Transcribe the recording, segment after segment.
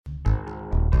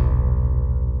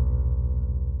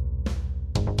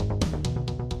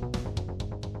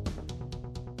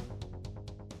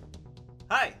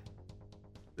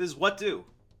This is What Do,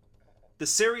 the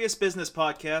serious business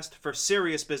podcast for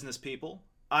serious business people.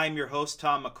 I'm your host,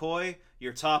 Tom McCoy,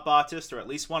 your top autist, or at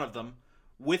least one of them.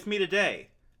 With me today,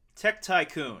 tech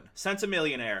tycoon,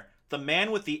 centimillionaire, the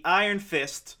man with the iron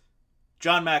fist,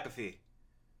 John McAfee.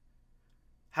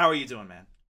 How are you doing,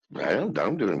 man?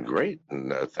 I'm doing great,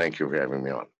 and thank you for having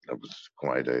me on. That was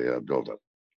quite a build-up.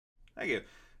 Thank you.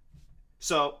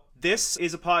 So, this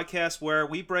is a podcast where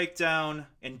we break down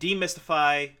and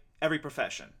demystify every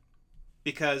profession.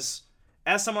 Because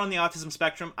as someone on the autism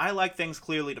spectrum, I like things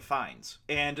clearly defined.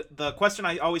 And the question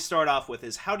I always start off with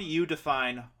is, how do you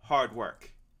define hard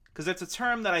work? Because it's a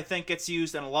term that I think gets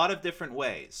used in a lot of different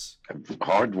ways.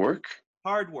 Hard work?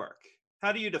 Hard work.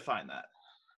 How do you define that?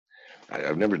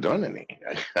 I've never done any.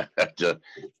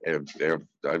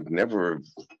 I've never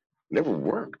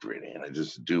worked really. I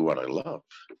just do what I love.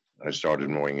 I started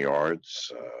mowing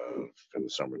yards in the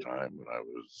summertime when I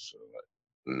was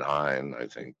 9, I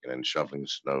think, and then shoveling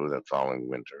snow that following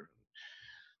winter.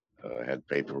 Had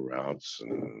paper routes,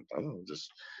 and I don't know,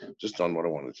 just done what I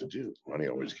wanted to do. Money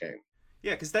always came.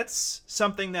 Yeah, because that's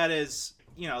something that is,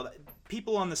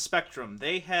 people on the spectrum,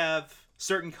 they have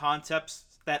certain concepts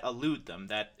that elude them,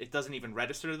 that it doesn't even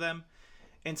register to them.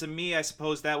 And to me, I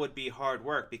suppose that would be hard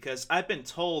work because I've been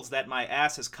told that my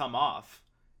ass has come off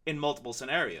in multiple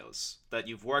scenarios. That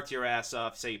you've worked your ass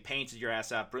off, say you painted your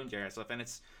ass off, broomed your ass off, and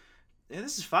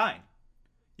this is fine.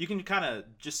 You can kind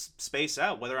of just space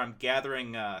out whether I'm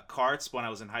gathering carts when I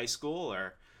was in high school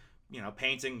or,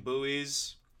 painting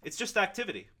buoys. It's just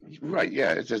activity. Right?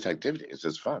 Yeah, it's just activity. It's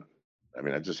just fun. I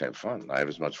mean, I just have fun. I have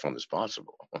as much fun as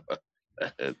possible,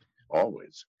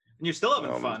 always. And you're still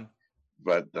having Um, fun.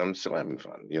 but I'm still having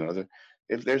fun.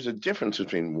 If there's a difference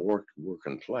between work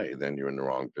and play, then you're in the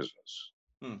wrong business.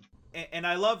 Hmm. And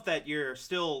I love that you're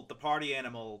still the party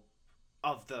animal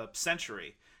of the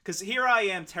century. Because here I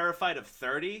am, terrified of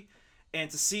 30, and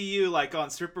to see you like on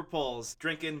stripper poles,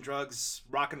 drinking drugs,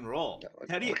 rock and roll. Yeah,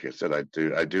 How do you like I said, I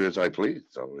do as I please.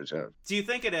 Always have. do you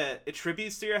think it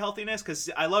attributes to your healthiness? Because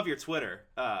I love your Twitter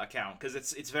account because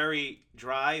it's very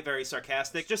dry, very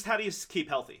sarcastic. Just how do you keep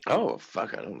healthy? Oh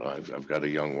fuck, I don't know. I've got a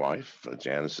young wife.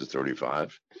 Janice is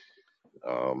 35.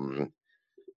 Um,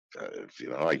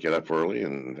 I get up early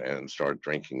and start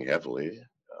drinking heavily.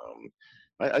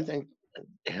 I think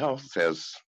health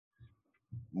has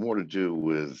more to do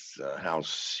with how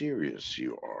serious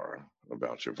you are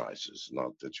about your vices,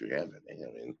 not that you have any.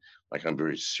 I mean, like I'm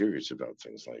very serious about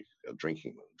things like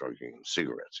drugging,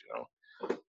 cigarettes.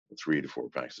 3 to 4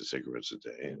 packs of cigarettes a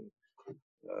day, and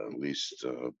at least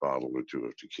a bottle or two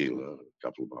of tequila, a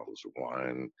couple of bottles of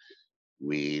wine,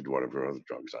 weed, whatever other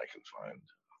drugs I can find.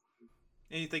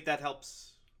 And you think that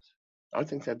helps, I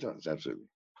think that does absolutely,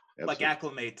 like absolutely,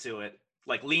 acclimate to it,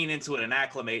 like lean into it and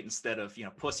acclimate instead of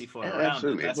pussyfoot around it.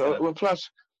 absolutely. That's Well, gonna. well plus,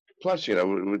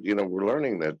 we're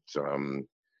learning that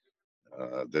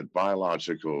that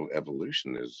biological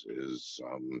evolution is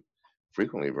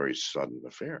frequently a very sudden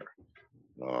affair.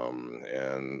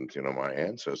 And my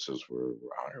ancestors were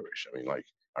Irish. I mean, like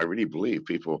I really believe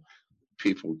people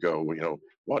go,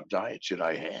 what diet should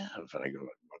I have? And I go,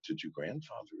 what did your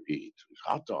grandfather eat?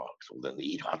 Hot dogs. Well, then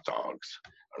eat hot dogs.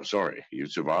 I'm sorry, you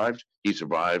survived. He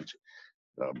survived.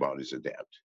 Bodies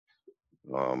adapt.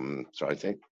 So I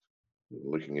think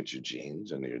looking at your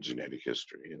genes and your genetic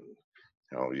history and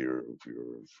how your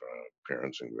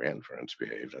parents and grandparents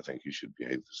behaved, I think you should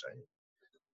behave the same.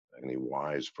 Any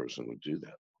wise person would do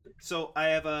that. So I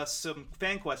have some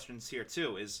fan questions here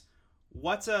too.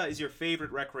 What is your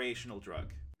favorite recreational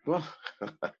drug? Well,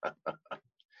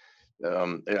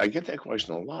 I get that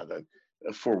question a lot.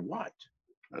 For what?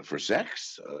 For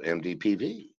sex,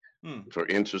 MDPV. Hmm. For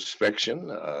introspection,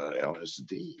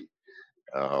 LSD.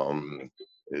 Um,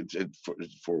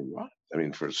 for what? I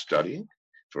mean, for studying,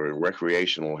 for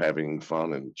recreational, having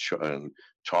fun and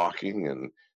talking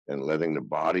and letting the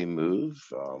body move.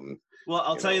 Well,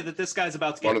 I'll You tell you know, that this guy's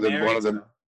about to one get of the one married. of them.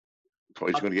 So Oh,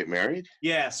 he's uh, going to get married.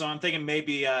 yeah, so I'm thinking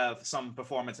maybe some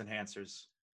performance enhancers.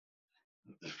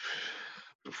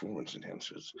 Performance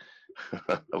enhancers.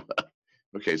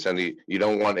 Okay, so you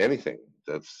don't want anything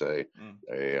that's Hmm.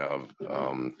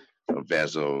 a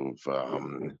vaso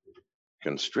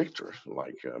constrictor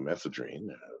like methadone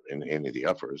in any of the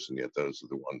uppers, and yet those are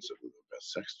the ones that are the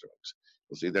best sex drugs.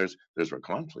 Well, see, there's where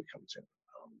conflict comes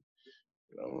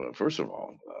in. First of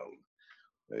all,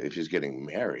 if he's getting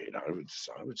married, I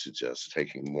would suggest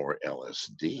taking more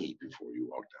LSD before you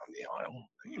walk down the aisle.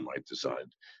 You Hmm. might decide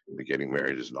that getting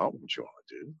married is not what you want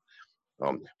to do.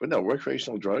 But no,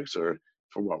 recreational drugs are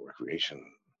for what? Recreation,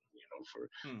 for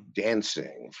Hmm.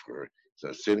 dancing, for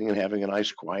sitting and having a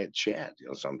nice quiet chat.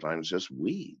 Sometimes just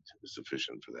weed is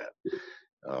sufficient for that.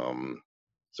 Um,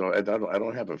 so I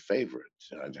don't have a favorite.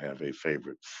 I have a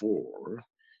favorite for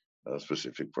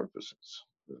specific purposes.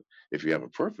 If you have a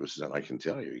purpose, then I can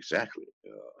tell you exactly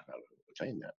how to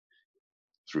attain that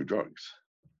through drugs.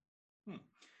 Hmm.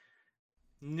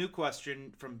 New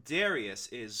question from Darius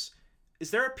is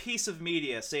there a piece of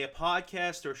media, say a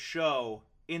podcast or show,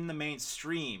 in the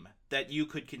mainstream that you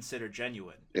could consider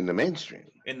genuine? In the mainstream,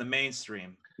 In the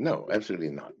mainstream. no,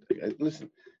 absolutely not. Listen,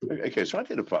 okay, so I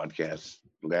did a podcast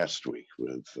last week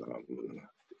with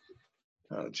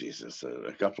oh Jesus,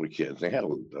 a couple of kids. They had a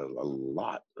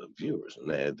lot of viewers,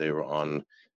 and they were on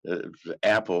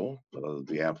Apple,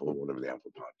 the Apple, whatever the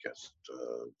Apple podcast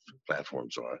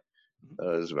platforms are,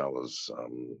 as well as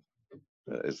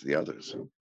the others.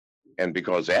 And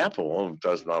because Apple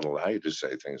does not allow you to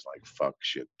say things like "fuck,"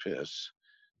 "shit," "piss,"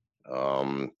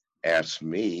 um, asked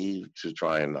me to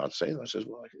try and not say that. I says,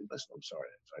 "Well, listen, I'm sorry,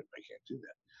 I can't do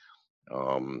that."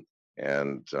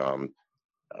 And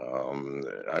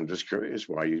I'm just curious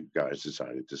why you guys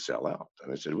decided to sell out.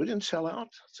 And I said, we didn't sell out.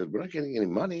 I said, we're not getting any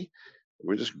money.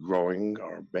 We're just growing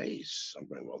our base. I'm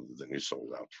going, well, then you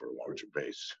sold out for a larger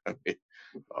base.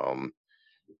 um,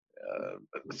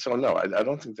 so no, I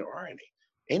don't think there are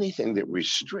anything that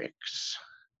restricts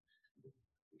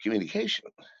communication.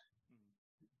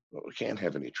 Well, it can't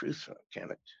have any truth in it,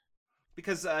 can it?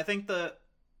 Because I think the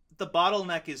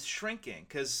bottleneck is shrinking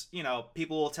because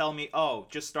people will tell me, oh,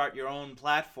 just start your own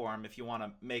platform if you want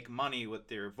to make money with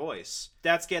your voice.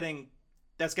 That's getting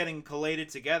collated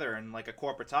together in like a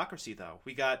corporatocracy, though.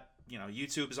 We got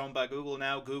YouTube's owned by Google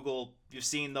now. Google, you've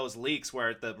seen those leaks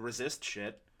where the resist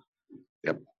shit.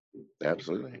 Yep,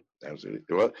 absolutely, absolutely.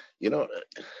 Well, you know,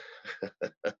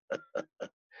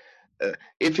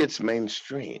 if it's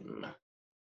mainstream,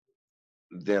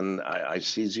 then I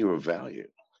see zero value.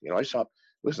 I saw.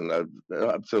 Listen,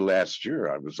 up to last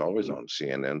year, I was always on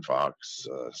CNN, Fox,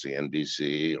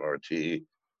 CNBC, RT,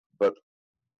 but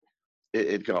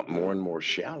it got more and more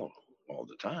shallow all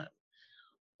the time.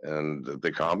 And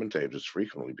the commentators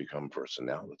frequently become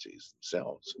personalities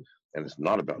themselves. And it's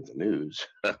not about the news,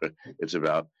 it's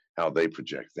about how they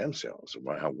project themselves,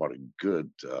 about what a good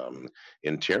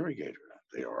interrogator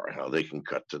they are, how they can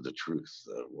cut to the truth,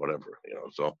 whatever.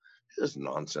 So it's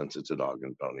nonsense. It's a dog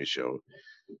and pony show.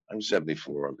 I'm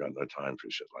 74. I've got no time for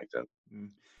shit like that. Mm.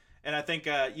 And I think,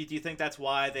 do you think that's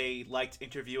why they liked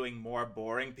interviewing more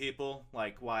boring people?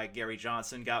 Like why Gary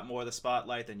Johnson got more of the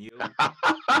spotlight than you?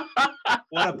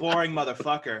 What a boring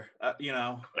motherfucker.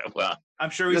 Well, I'm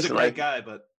sure he's a listen, great guy,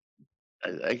 but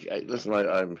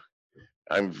listen.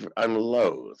 I'm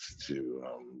loath to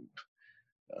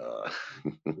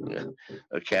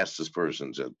cast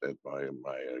aspersions at my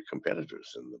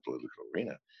competitors in the political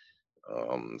arena.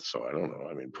 So I don't know.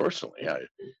 I mean, personally, I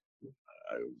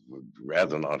would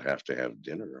rather not have to have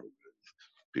dinner with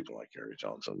people like Gary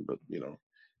Johnson, but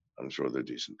I'm sure they're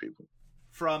decent people.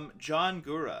 from John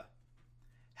Gura,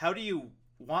 how do you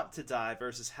want to die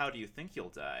versus how do you think you'll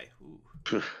die?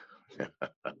 Ooh.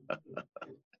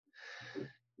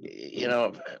 you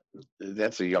know,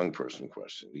 that's a young person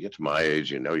question. You get to my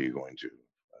age, you're going to.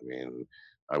 I mean,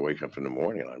 I wake up in the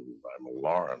morning, I'm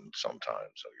alarmed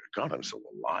sometimes. God, I'm still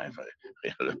alive.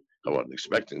 I wasn't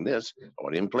expecting this. I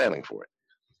wasn't even planning for it.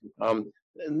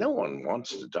 No one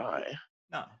wants to die,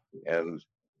 No. and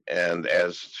and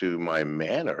as to my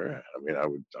manner, I mean, I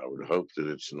would hope that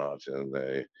it's not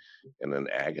in an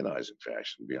agonizing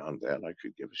fashion. Beyond that, I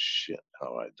could give a shit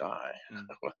how I die.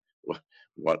 Mm.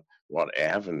 what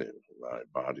avenue my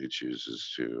body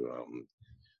chooses to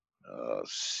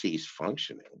cease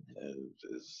functioning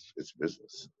is its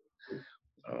business.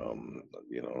 Um,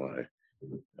 you know,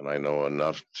 I know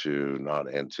enough to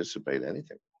not anticipate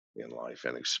anything in life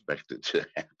and expect it to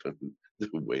happen the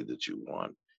way that you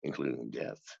want, including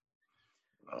death.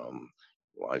 Um,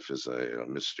 Life is a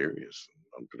mysterious,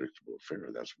 unpredictable affair.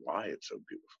 That's why it's so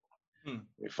beautiful. Mm.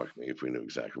 I mean, fuck me, if we knew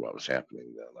exactly what was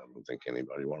happening, then I don't think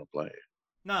anybody want to play.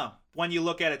 No. When you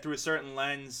look at it through a certain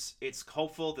lens, it's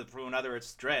hopeful, through another,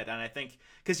 it's dread. And I think,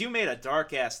 because you made a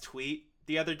dark ass tweet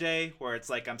the other day where it's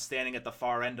like I'm standing at the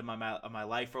far end of my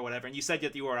life or whatever, and you said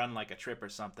that you were on like a trip or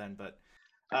something, but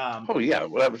Oh yeah,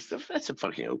 well that's a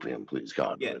fucking opium, please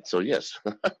God. yeah. Right? So yes,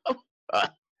 uh,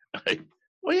 I,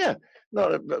 well yeah,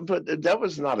 no, but that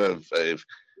was not a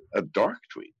dark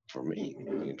tweet for me.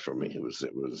 I mean, for me it was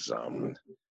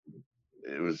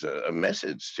a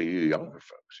message to you younger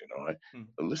folks. Hmm.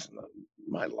 Listen,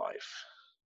 my life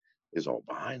is all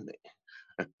behind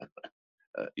me.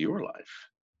 Your life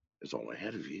is all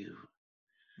ahead of you,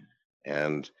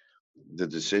 and the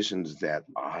decisions that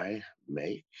I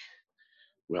make,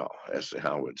 well, as to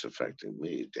how it's affecting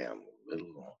me, damn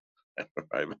little.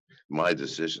 Right? My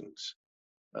decisions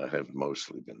have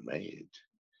mostly been made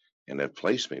and have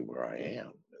placed me where I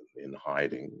am in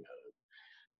hiding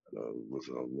with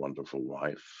a wonderful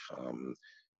wife.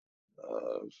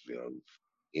 You know,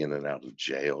 in and out of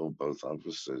jail, both of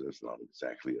us. So it's not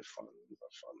exactly a fun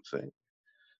thing.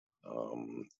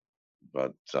 Um,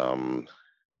 but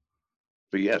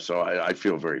but yeah, so I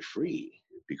feel very free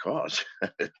because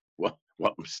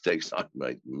what mistakes I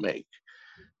might make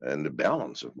and the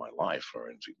balance of my life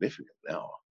are insignificant now.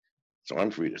 So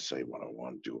I'm free to say what I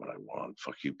want, do what I want,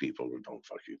 fuck you people or don't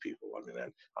fuck you people. I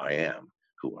mean, I am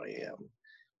who I am,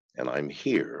 and I'm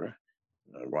here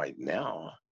right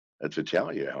now to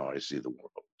tell you how I see the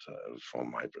world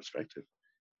from my perspective,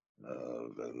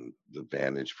 and the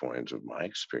vantage point of my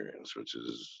experience, which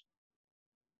is,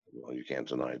 well, you can't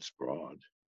deny it's broad.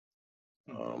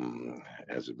 Mhm.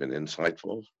 Has it been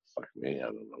insightful? Fuck me, I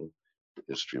don't know.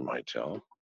 History might tell.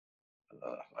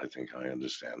 I think I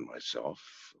understand myself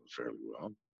fairly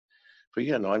well. But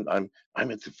yeah, no,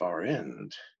 I'm at the far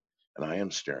end, and I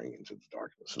am staring into the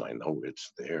darkness, and I know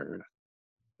it's there.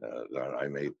 That I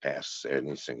may pass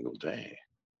any single day.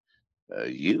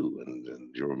 You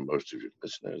and your most of your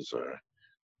listeners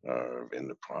are in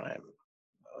the prime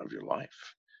of your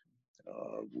life,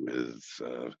 with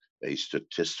a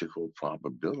statistical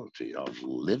probability of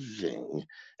living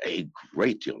a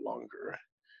great deal longer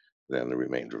than the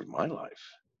remainder of my life.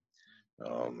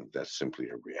 That's simply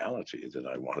a reality that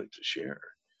I wanted to share,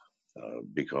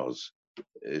 because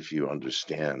if you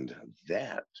understand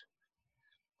that,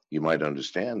 you might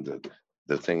understand that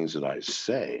the things that I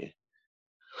say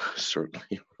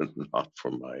certainly are not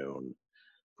for my own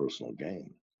personal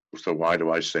gain. So why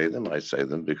do I say them? I say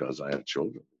them because I have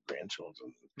children,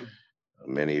 grandchildren. Mhm.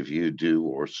 Many of you do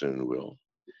or soon will,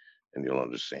 and you'll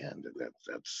understand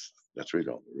that's really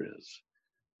all there is.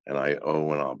 And I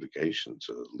owe an obligation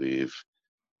to leave,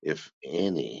 if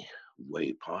any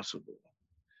way possible,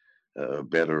 a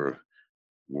better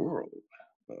world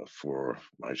for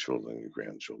my children and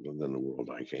grandchildren than the world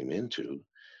I came into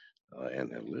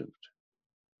and have lived.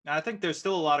 Now, I think there's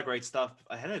still a lot of great stuff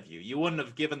ahead of you. You wouldn't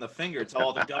have given the finger to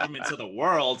all the governments of the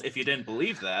world if you didn't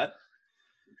believe that.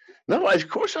 No, of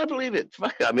course I believe it.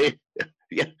 I mean,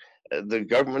 yeah, the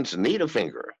governments need a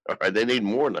finger. All right, they need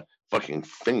more than a fucking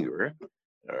finger.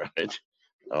 All right,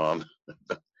 um,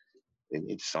 they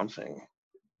need something,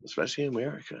 especially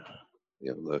America.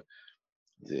 You know,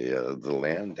 the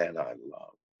land that I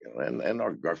love. You know, and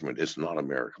our government is not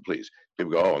America. Please,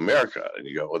 people go, "Oh, America," and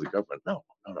you go, "Oh, the government." No,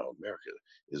 no, no. America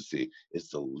is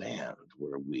the land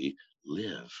where we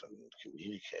live and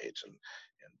communicate and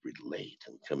relate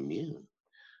and commune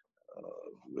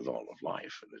with all of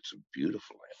life, and it's a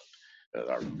beautiful land.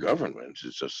 Our government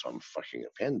is just some fucking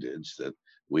appendage that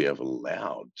we have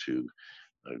allowed to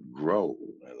grow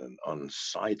in an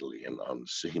unsightly and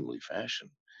unseemly fashion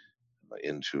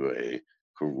into a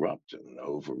corrupt and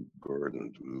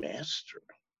overburdened master,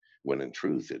 when in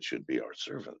truth it should be our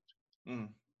servant.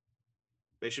 Mm.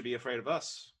 They should be afraid of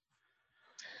us.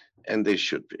 And they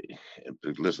should be.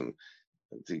 But listen,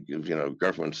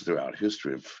 governments throughout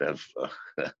history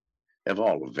have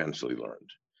all eventually learned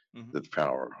Hmm. that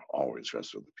power always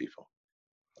rests with the people.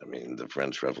 I mean, the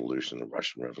French Revolution, the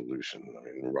Russian Revolution, I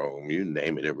mean, Rome, you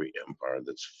name it, every empire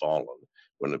that's fallen,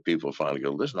 when the people finally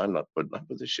go, listen, I'm not putting up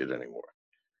with this shit anymore,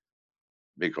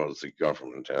 because the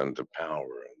government and the power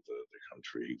and the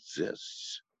country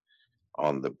exists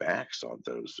on the backs of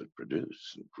those that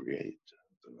produce and create,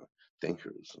 the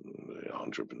thinkers and the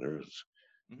entrepreneurs,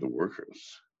 Hmm. the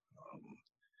workers. Um,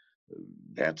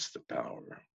 that's the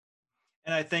power.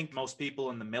 And I think most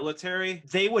people in the military,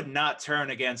 they would not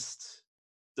turn against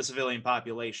the civilian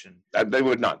population. They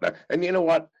would not. And you know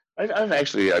what? I've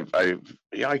actually,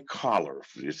 yeah, I collar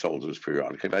these soldiers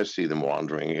periodically. I see them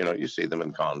wandering. You see them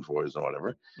in convoys and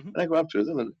whatever. Hmm. And I go up to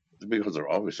them, and because they're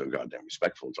always so goddamn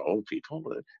respectful to old people,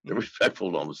 they're Hmm.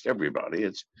 respectful to almost everybody.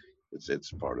 It's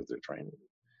part of their training.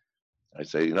 I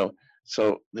say,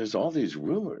 so there's all these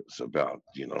rumors about,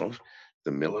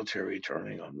 the military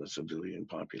turning on the civilian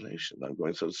population. I'm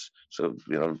going, so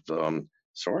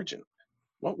Sergeant,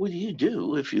 what would you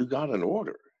do if you got an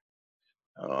order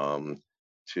um,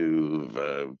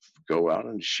 to go out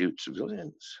and shoot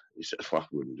civilians? He said, well, I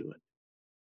wouldn't do it.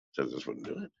 Said, just wouldn't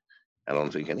do it. I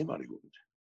don't think anybody would.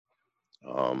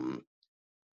 Um,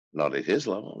 Not at his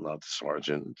level, not the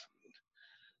sergeant,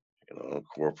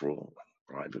 corporal,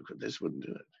 private. This wouldn't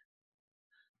do it.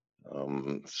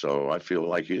 So I feel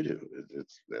like you do.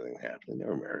 That ain't happening.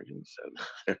 They're Americans.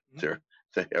 And Hmm.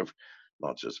 they have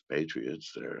not just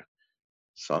patriots. They're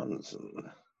sons and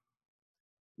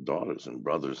daughters and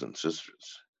brothers and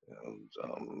sisters. And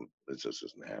it just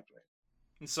isn't happening.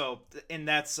 And so, and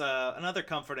that's another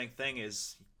comforting thing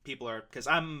is people are because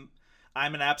I'm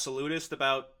an absolutist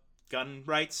about gun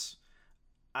rights,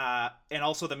 and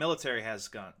also the military has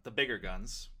the bigger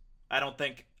guns. I don't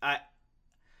think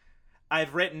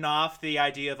I've written off the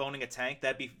idea of owning a tank.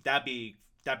 That'd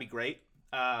be great.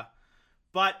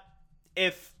 But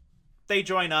if they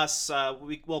join us,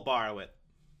 we'll borrow it.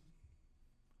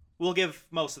 We'll give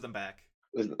most of them back.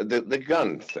 The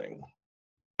gun thing.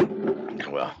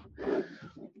 Well,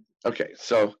 okay,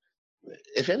 so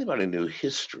if anybody knew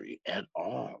history at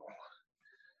all,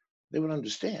 they would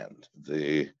understand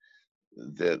that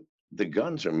the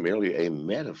guns are merely a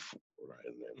metaphor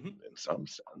Mm-hmm. in some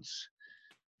sense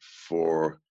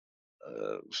for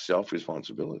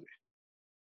self-responsibility.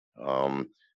 Um,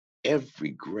 every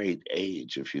great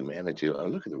age of humanity,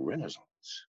 look at the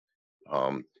Renaissance.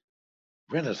 Um,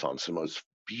 Renaissance, the most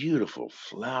beautiful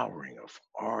flowering of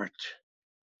art.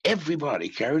 Everybody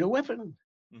carried a weapon,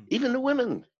 Mm. even the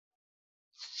women.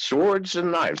 Swords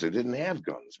and knives. They didn't have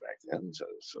guns back then, so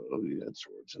you had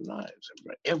swords and knives.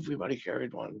 Everybody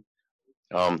carried one.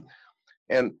 Um,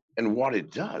 and what it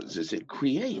does is it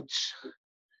creates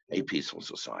a peaceful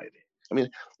society. I mean,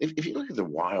 if you look at the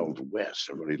Wild West,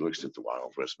 everybody looks at the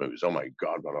Wild West movies. Oh my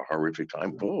God, what a horrific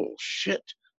time! Bullshit.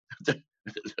 The,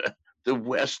 the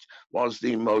West was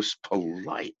the most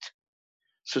polite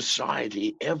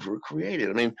society ever created.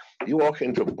 I mean, you walk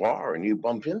into a bar and you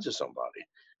bump into somebody.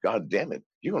 God damn it,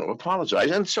 you're going to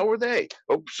apologize, and so are they.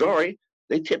 Oh, sorry,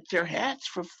 they tipped their hats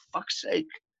for fuck's sake.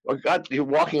 Or God, you're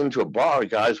walking into a bar, a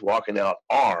guy's walking out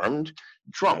armed,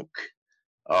 drunk.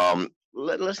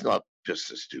 Let's not piss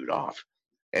this dude off.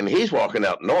 And he's walking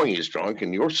out knowing he's drunk,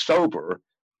 and you're sober,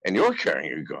 and you're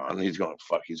carrying a gun. He's going,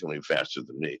 fuck, he's going to be faster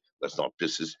than me. Let's not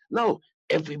piss this. No,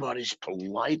 everybody's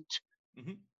polite.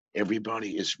 Mm-hmm.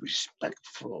 Everybody is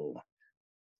respectful.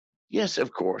 Yes,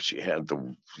 of course, you had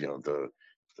the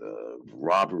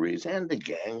robberies and the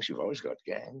gangs. You've always got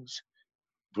gangs.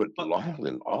 But But all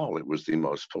in all, it was the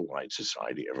most polite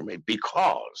society ever made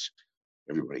because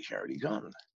everybody carried a gun.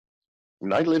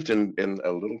 When I lived in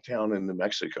a little town in New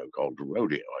Mexico called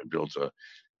Rodeo, I built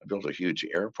a huge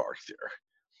air park there.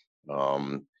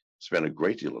 Spent a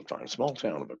great deal of time. Small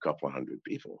town of a couple of hundred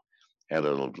people. Had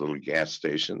a little gas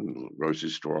station, little grocery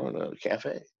store, and a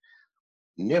cafe.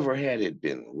 Never had it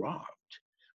been robbed.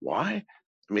 Why?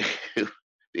 I mean,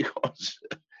 because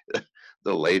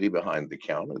the lady behind the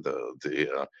counter,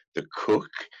 the cook,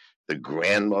 the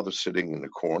grandmother sitting in the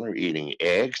corner eating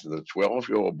eggs, and the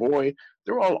 12-year-old boy,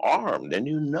 they're all armed, and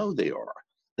you know they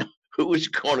are. Who is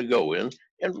going to go in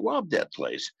and rob that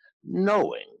place,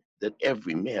 knowing that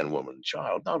every man, woman, and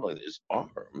child not only is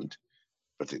armed,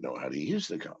 but they know how to use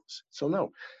the guns? So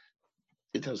no,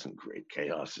 it doesn't create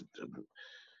chaos. It doesn't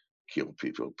kill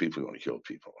people. People are going to kill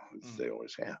people. mm. They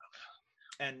always have,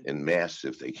 And in mass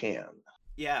if they can.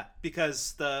 yeah,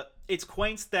 because it's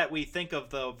quaint that we think of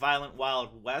the violent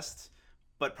Wild West,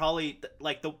 but probably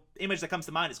like the image that comes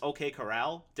to mind is OK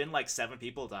Corral. Didn't like 7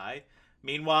 people die?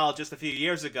 Meanwhile, just a few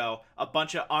years ago, a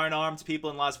bunch of unarmed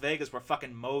people in Las Vegas were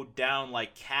fucking mowed down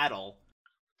like cattle.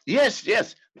 Yes,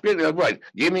 yes, right.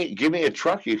 Give me a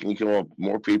truck. You can kill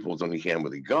more people than you can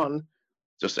with a gun.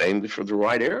 Just aim it for the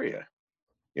right area.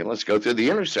 Let's go through the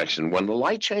intersection when the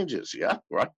light changes. Yeah,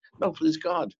 right. No, please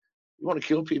God, you want to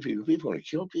kill people? People want to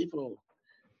kill people.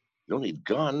 You don't need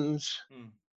guns. Hmm.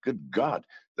 Good God,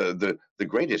 the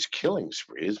greatest killing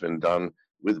spree has been done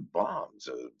with bombs.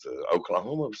 The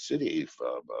Oklahoma City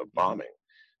Mm-hmm. bombing.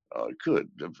 Good,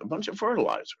 a bunch of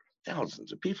fertilizer.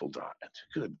 Thousands of people died.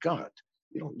 Good God,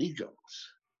 you don't need guns.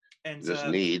 You And just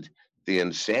need the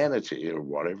insanity or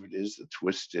whatever it is, the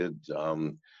twisted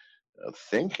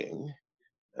thinking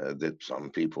that some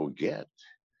people get.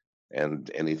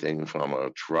 And anything from a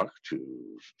truck to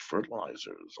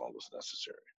fertilizer is almost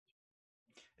necessary.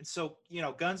 so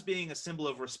guns being a symbol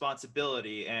of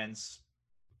responsibility, and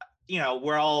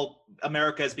we're all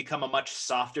America has become a much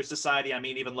softer society. I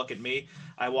mean, even look at me.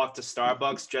 I walk to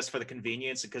Starbucks just for the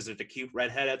convenience because there's a cute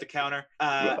redhead at the counter.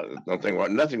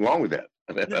 Nothing wrong with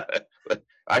No, that.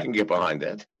 I can get behind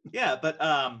that. yeah, but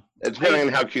It's depending I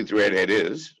on how cute the redhead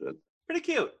is. But, pretty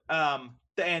cute.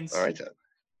 And all right, then.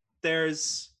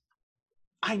 there's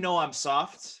I know I'm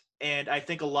soft, and I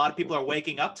think a lot of people are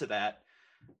waking up to that.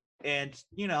 And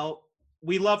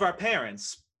we love our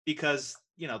parents because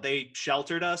they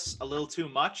sheltered us a little too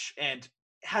much, and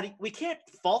we can't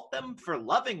fault them for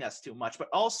loving us too much, but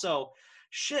also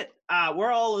shit,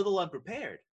 we're all a little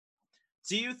unprepared.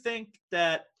 Do you think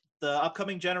that the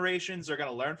upcoming generations are going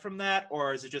to learn from that,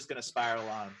 or is it just going to spiral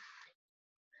on?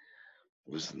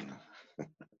 Listen,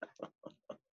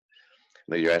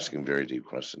 now you're asking very deep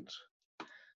questions.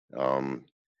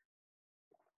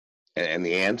 and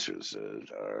the answers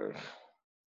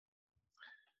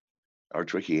are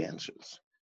tricky answers.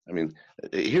 I mean,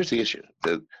 here's the issue: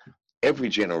 that every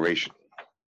generation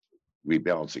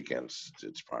rebels against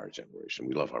its prior generation.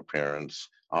 We love our parents,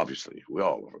 obviously. We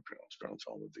all love our parents. Parents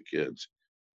all love the kids,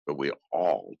 but we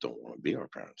all don't want to be our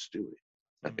parents, do we?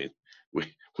 I Mm. mean,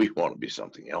 we want to be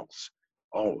something else,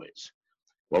 always.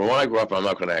 Well, when I grow up, I'm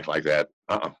not going to act like that.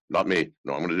 Not me.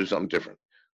 No, I'm going to do something different.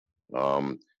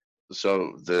 Um,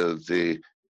 so the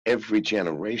every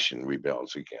generation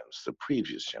rebels against the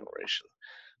previous generation.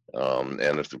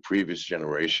 And if the previous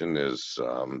generation is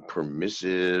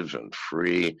permissive and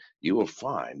free, you will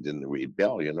find in the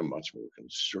rebellion a much more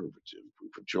conservative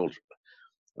group of children.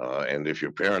 And if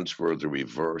your parents were the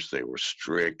reverse, they were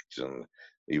strict, and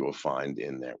you will find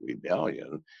in that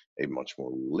rebellion a much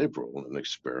more liberal and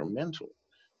experimental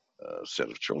set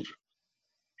of children.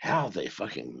 How they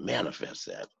fucking manifest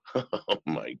that, oh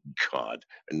my God,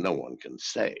 and no one can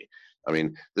say. I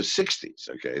mean, the 60s,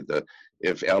 okay,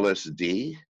 if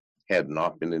LSD had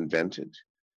not been invented,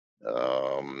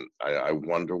 I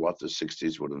wonder what the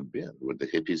 60s would have been. Would the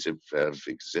hippies have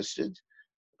existed?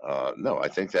 No, I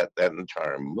think that that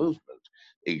entire movement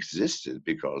existed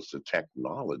because the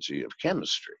technology of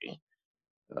chemistry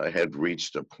had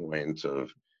reached a point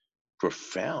of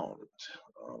profound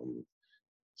um,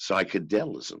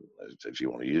 psychedelism, if you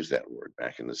want to use that word.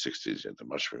 Back in the 60s, you had the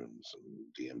mushrooms and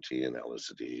DMT and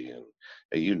LSD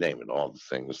and you name it, all the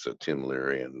things that Tim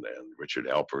Leary and Richard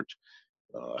Alpert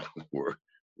uh, were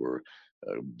were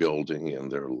building in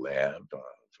their lab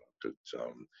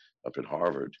up at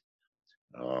Harvard.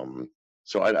 Um,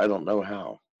 so I don't know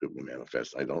how it will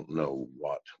manifest. I don't know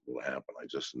what will happen. I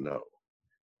just know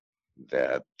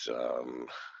that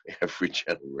every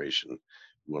generation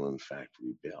will in fact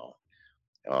rebel,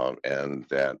 and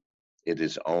that it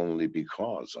is only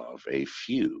because of a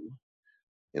few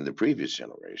in the previous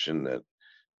generation that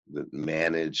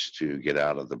managed to get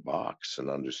out of the box and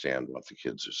understand what the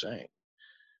kids are saying,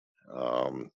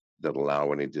 um, that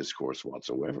allow any discourse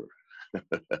whatsoever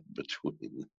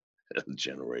between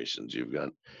generations. You've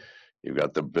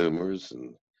got the boomers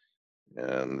and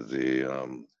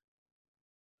the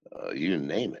you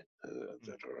name it, Mm.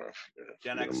 that are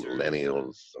Gen the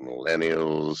Xers,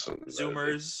 millennials, and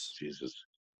Zoomers. Jesus,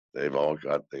 they've all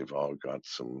got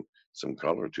some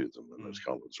color to them, and those Mm.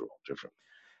 colors are all different.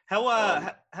 How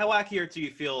Um, how accurate do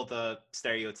you feel the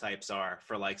stereotypes are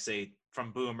for, like, say,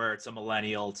 from Boomer to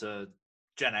Millennial to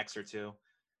Gen X or two?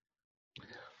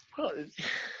 well,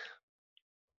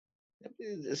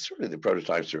 it's certainly the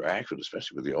prototypes are accurate,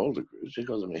 especially with the older groups,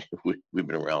 because I mean we've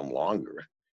been around longer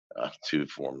to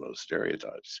form those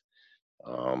stereotypes.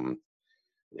 Um,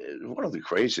 One of the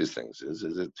craziest things is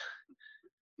that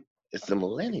it's the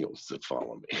millennials that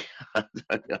follow me.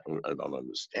 I don't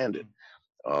understand it.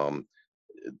 Mm. Um,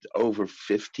 Over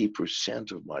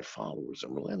 50% of my followers are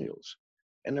millennials,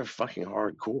 and they're fucking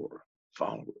hardcore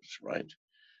followers, right?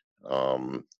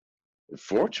 Um,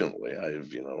 Fortunately,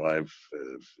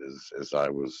 as I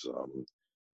was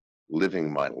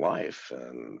living my life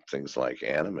and things like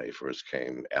anime first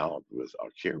came out with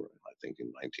Akira, I think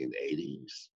in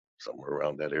 1980s, somewhere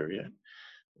around that area. Mhm.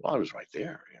 Well, I was right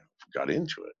there, got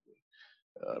into it.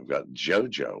 I've got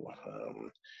JoJo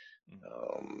Mm.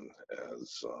 um,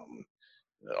 as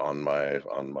on my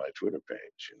Twitter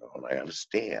page, and I have a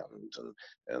stand,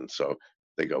 and so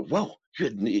they go, "Whoa,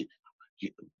 you,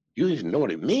 you even know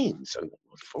what it means?" I go,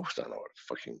 well, of course, I know what it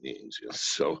fucking means.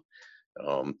 So,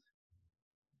 um,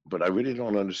 but I really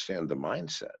don't understand the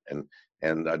mindset,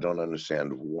 and I don't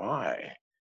understand why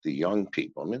the young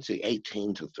people. I mean, it's the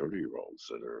 18 to 30-year-olds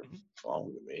that are Mhm.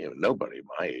 following me. Nobody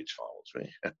my age follows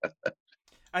me.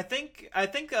 I think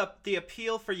the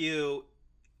appeal for you,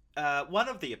 one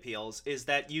of the appeals is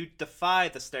that you defy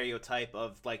the stereotype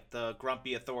of, like, the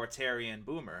grumpy authoritarian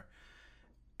Boomer,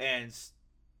 and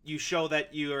you show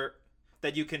that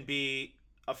you can be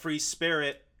a free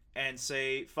spirit and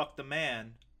say "fuck the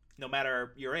man," no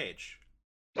matter your age.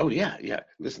 Oh yeah, yeah.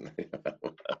 Listen,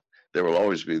 there will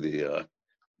always be the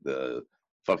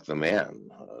fuck the man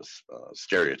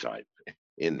stereotype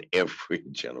in every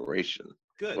generation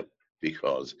Good.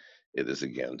 because it is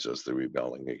again just the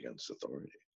rebelling against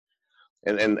authority,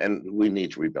 and we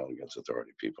need to rebel against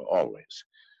authority, people, always.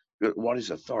 What is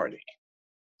authority?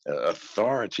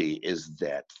 Authority is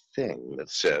that thing that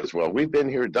says, well, we've been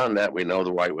here, done that, we know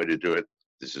the right way to do it,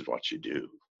 this is what you do.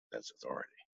 That's authority.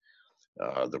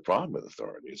 The problem with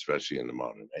authority, especially in the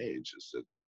modern age, is that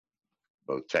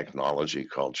both technology,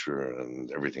 culture,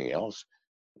 and everything else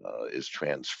is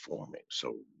transforming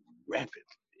so rapidly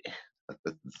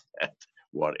that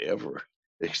whatever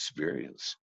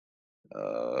experience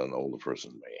an older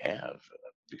person may have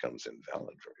becomes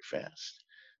invalid very fast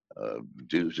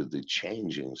due to the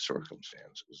changing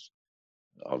circumstances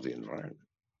of the environment.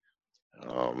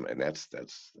 And that's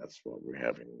what we're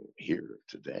having here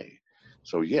today.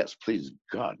 So yes, please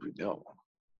God, rebel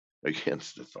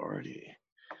against authority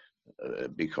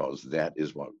because that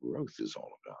is what growth is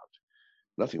all about.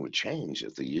 Nothing would change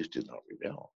if the youth did not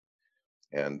rebel.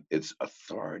 And it's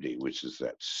authority, which is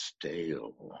that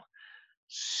stale,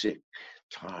 sick,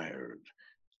 tired,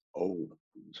 old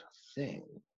thing,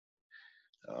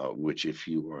 which if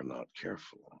you are not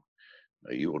careful,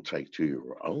 you will take to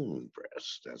your own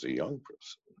breast as a young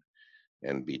person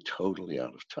and be totally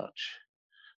out of touch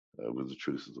with the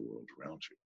truth of the world around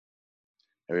you.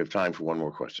 And we have time for one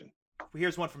more question.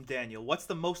 Here's one from Daniel. What's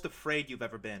the most afraid you've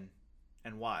ever been,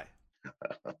 and why?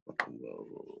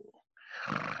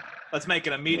 Let's make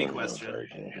it a meaty question.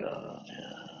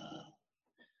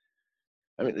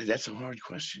 I mean, that's a hard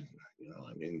question.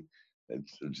 I mean,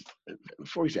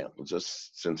 for example,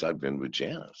 just since I've been with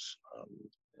Janice,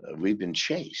 we've been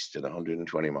chased at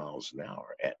 120 miles an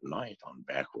hour at night on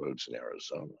back roads in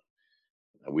Arizona.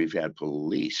 We've had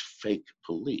fake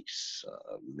police,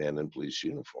 men in police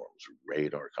uniforms,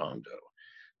 raid our condo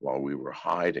while we were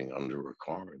hiding under a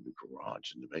car in the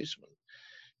garage in the basement.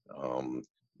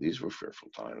 These were fearful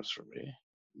times for me.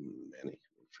 Many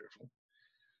were fearful.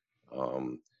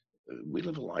 We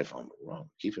live a life on the run.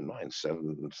 Keep in mind,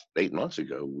 8 months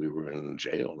ago, we were in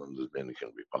jail in the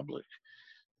Dominican Republic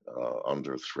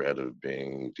under threat of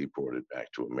being deported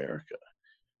back to America.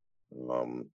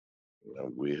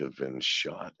 We have been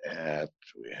shot at,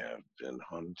 we have been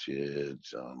hunted.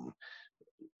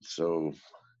 So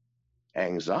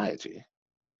anxiety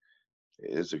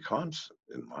is a constant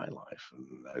in my life. And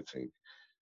I think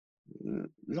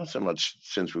not so much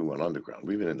since we went underground.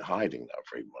 We've been in hiding now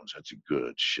for 8 months. That's a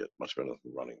good shit, much better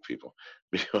than running people.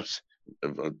 Because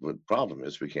the problem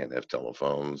is we can't have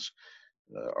telephones.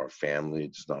 Our family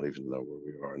does not even know where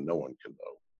we are. No one can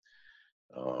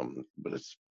know. But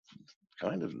it's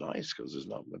kind of nice because there's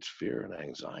not much fear and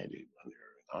anxiety when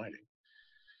you're in hiding.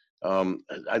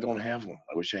 I don't have one.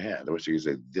 I wish I had. I wish I could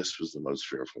say this was the most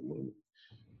fearful moment.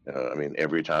 I mean,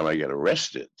 every time I get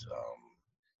arrested,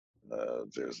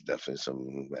 there's definitely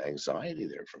some anxiety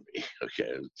there for me.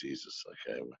 Okay, Jesus.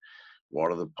 Okay,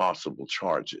 what are the possible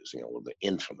charges? The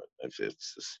infinite.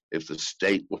 If the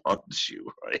state wants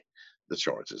you, right, the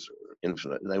charges are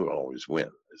infinite, and they will always win.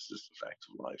 It's just a fact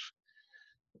of life.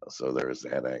 So there is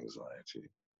that anxiety.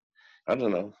 I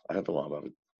don't know. I have a lot of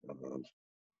it.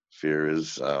 Fear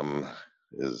is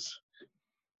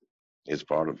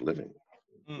part of living.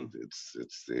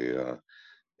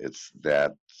 It's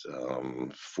that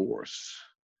force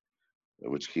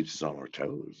which keeps us on our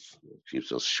toes,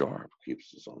 keeps us sharp,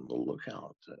 keeps us on the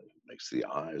lookout, makes the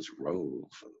eyes rove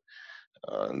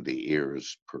and the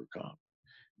ears perk up,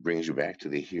 brings you back to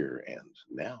the here and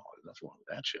now. Nothing wrong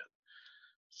with that shit.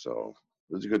 So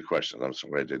it's a good question. I'm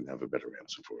sorry I didn't have a better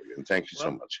answer for you. And thank you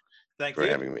so much for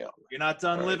having me on. You're not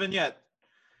done living yet.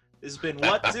 This has been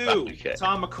What Do? Okay.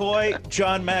 Tom McCoy,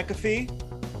 John McAfee.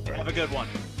 Have a good one.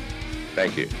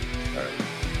 Thank you. All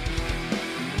right.